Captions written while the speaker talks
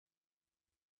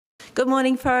Good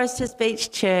morning, Foresters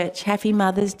Beach Church. Happy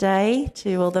Mother's Day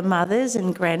to all the mothers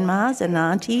and grandmas and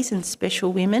aunties and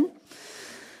special women.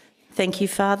 Thank you,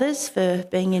 fathers, for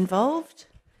being involved.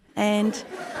 And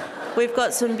we've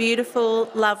got some beautiful,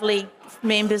 lovely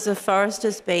members of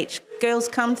Foresters Beach. Girls,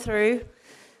 come through.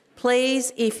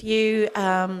 Please, if you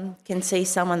can see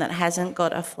someone that hasn't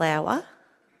got a flower,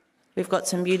 we've got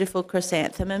some beautiful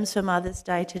chrysanthemums for Mother's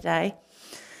Day today.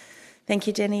 Thank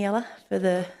you, Daniela,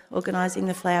 for organising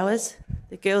the flowers.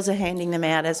 The girls are handing them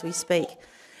out as we speak.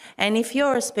 And if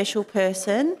you're a special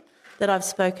person that I've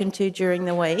spoken to during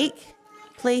the week,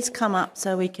 please come up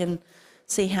so we can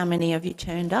see how many of you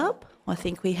turned up. I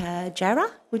think we had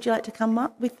Jara. Would you like to come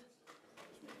up with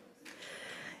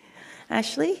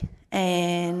Ashley?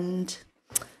 And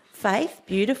Faith,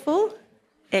 beautiful,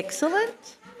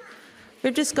 excellent.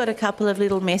 We've just got a couple of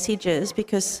little messages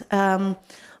because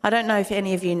I don't know if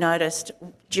any of you noticed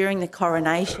during the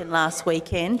coronation last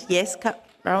weekend. Yes,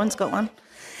 Rowan's got one.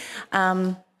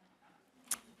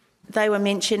 They were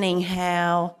mentioning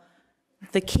how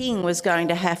the king was going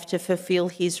to have to fulfil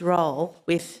his role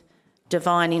with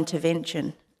divine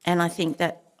intervention. And I think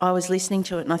that I was listening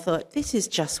to it and I thought, this is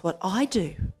just what I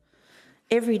do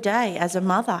every day as a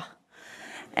mother.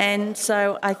 And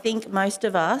so I think most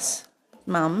of us,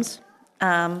 mums,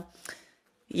 our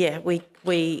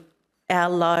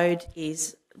load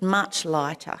is much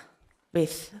lighter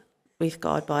with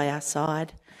God by our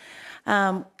side.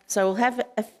 So we'll have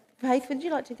Faith, would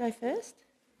you like to go first?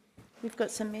 We've got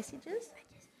some messages.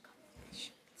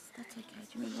 That's okay.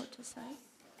 Do you know what to say?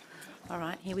 All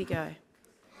right, here we go.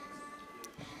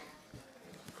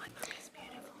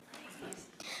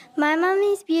 My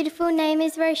mummy's beautiful name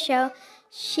is Rochelle.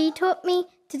 She taught me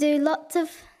to do lots of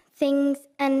things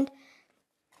and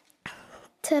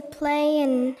to play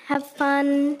and have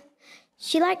fun.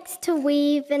 She likes to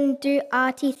weave and do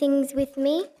arty things with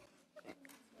me.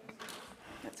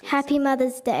 Awesome. Happy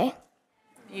Mother's Day.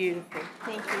 Beautiful.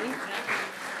 Thank you.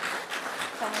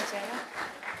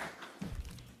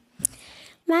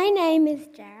 My name is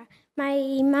Jara.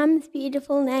 My mum's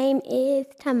beautiful name is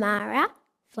Tamara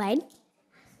Slade.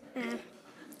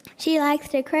 She likes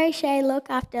to crochet, look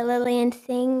after Lily and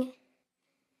sing.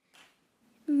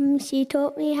 She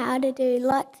taught me how to do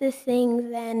lots of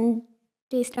things and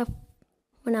do stuff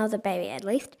when I was a baby, at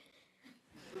least.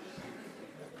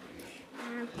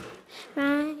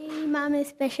 My mum is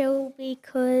special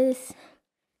because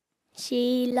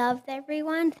she loves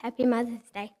everyone. Happy Mother's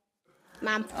Day,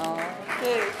 Mum. Oh,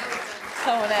 good.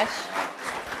 Come on, Ash.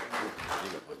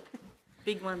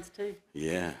 Big ones too.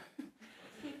 Yeah.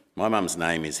 My mum's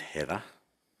name is Heather,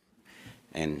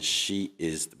 and she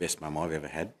is the best mum I've ever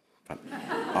had. But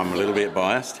I'm a little bit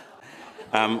biased.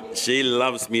 She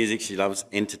loves music, she loves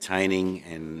entertaining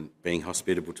and being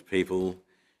hospitable to people,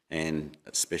 and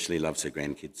especially loves her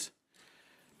grandkids.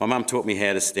 My mum taught me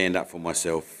how to stand up for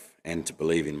myself and to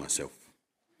believe in myself.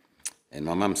 And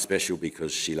my mum's special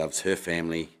because she loves her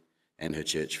family and her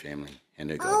church family and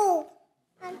her God. Oh,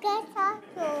 I'm going to talk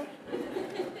to.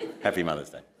 Happy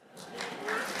Mother's Day.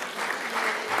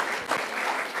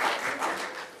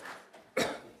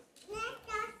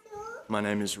 My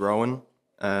name is Rowan,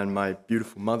 and my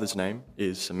beautiful mother's name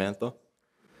is Samantha.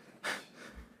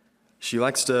 She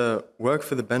likes to work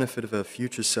for the benefit of her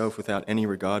future self without any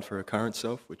regard for her current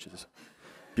self, which is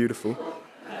beautiful.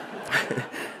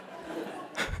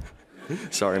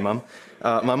 Sorry, Mum.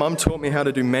 My mum taught me how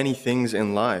to do many things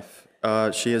in life.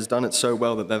 She has done it so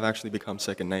well that they've actually become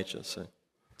second nature, so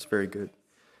it's very good.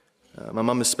 My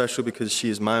mum is special because she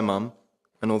is my mum,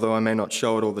 and although I may not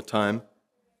show it all the time,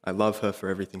 I love her for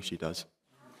everything she does.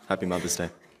 Happy Mother's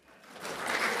Day.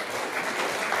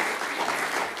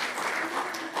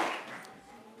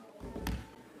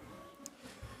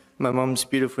 My mum's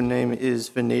beautiful name is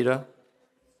Vanita.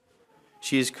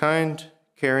 She is kind,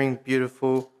 caring,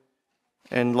 beautiful,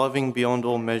 and loving beyond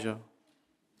all measure.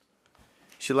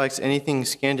 She likes anything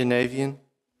Scandinavian,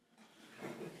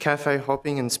 cafe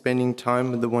hopping and spending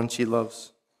time with the one she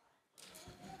loves.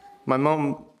 My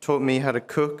mum taught me how to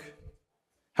cook,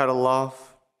 how to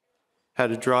laugh, how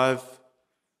to drive,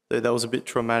 though that was a bit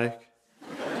traumatic.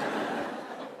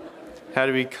 How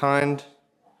to be kind,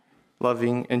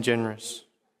 loving, and generous.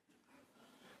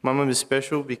 My mum is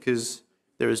special because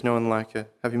there is no one like her.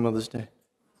 Happy Mother's Day.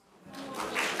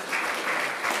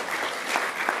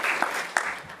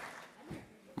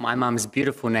 My mum's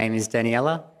beautiful name is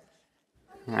Daniela,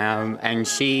 and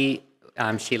she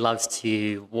loves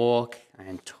to walk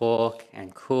and talk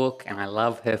and cook, and I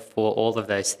love her for all of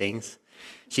those things.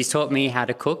 She's taught me how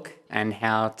to cook and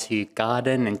how to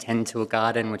garden and tend to a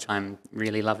garden, which I'm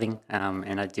really loving,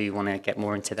 and I do want to get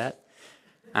more into that,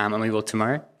 and we will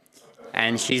tomorrow.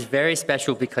 And she's very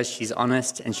special because she's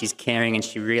honest and she's caring and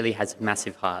she really has a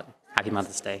massive heart. Happy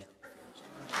Mother's Day.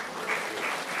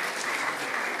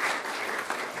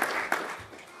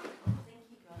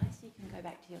 Go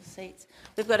back to your seats.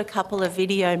 We've got a couple of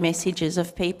video messages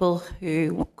of people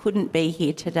who couldn't be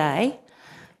here today,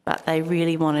 but they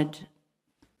really wanted,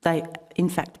 they in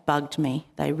fact bugged me.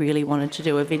 They really wanted to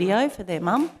do a video for their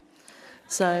mum.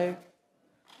 So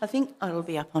I think it'll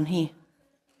be up on here.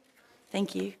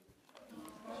 Thank you.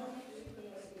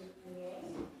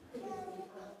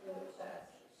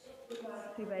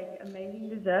 To bake amazing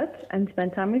desserts and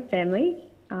spend time with family.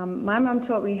 My mum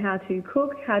taught me how to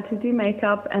cook, how to do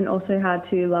makeup, and also how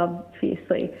to love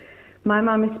fiercely. My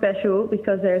mum is special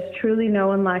because there is truly no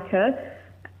one like her.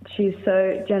 She's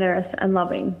so generous and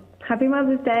loving. Happy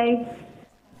Mother's Day.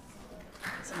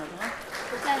 There's another one.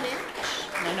 Is that it?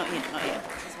 No, not yet, not yet.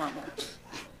 There's one more.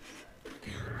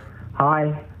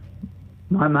 Hi,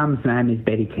 my mum's name is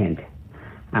Betty Kent.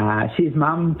 She's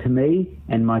mum to me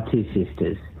and my two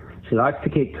sisters. She likes to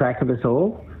keep track of us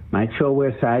all, make sure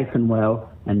we're safe and well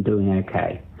and doing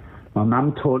okay. My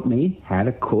mum taught me how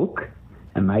to cook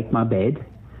and make my bed,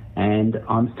 and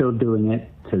I'm still doing it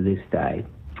to this day.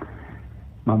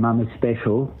 My mum is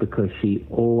special because she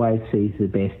always sees the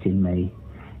best in me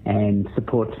and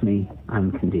supports me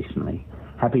unconditionally.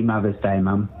 Happy Mother's Day,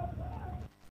 Mum.